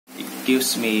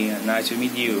Excuse me, nice to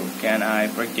meet you. Can I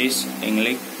practice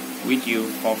English with you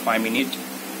for 5 minutes?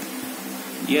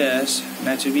 Yes,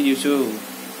 nice to meet you too.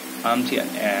 I'm Thiện,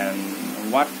 and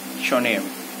what's your name?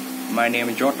 My name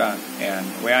is Jordan, and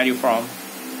where are you from?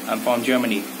 I'm from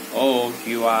Germany. Oh,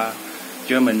 you are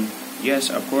German? Yes,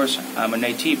 of course, I'm a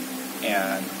native.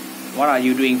 And what are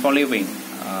you doing for a living?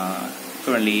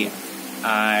 Currently,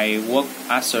 I work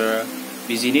as a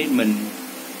businessman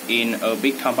in a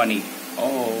big company.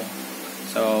 Oh,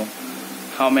 so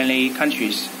how many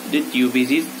countries did you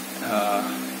visit?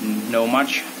 No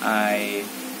much. I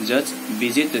just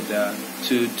visited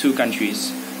two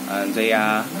countries. They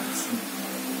are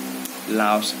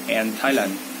Laos and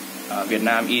Thailand.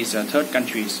 Vietnam is a third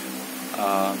country. So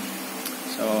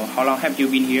how long have you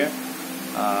been here?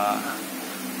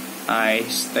 I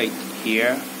stayed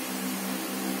here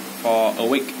for a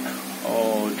week.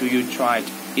 Oh, do you try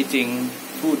eating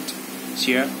food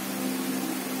here?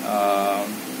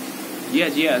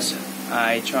 Yes,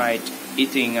 I tried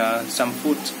eating some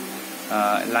food,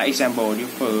 like example,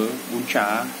 phở, bún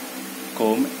chả,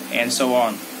 cơm, and so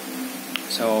on.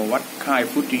 So, what kind of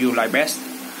food do you like best?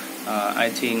 I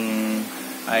think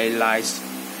I like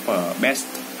phở best.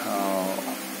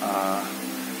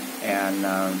 And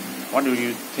what do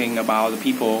you think about the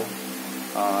people?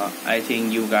 I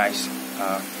think you guys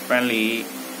are friendly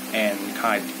and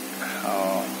kind.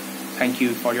 Thank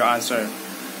you for your answer.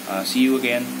 See you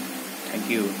again. Thank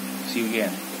you. See you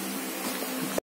again.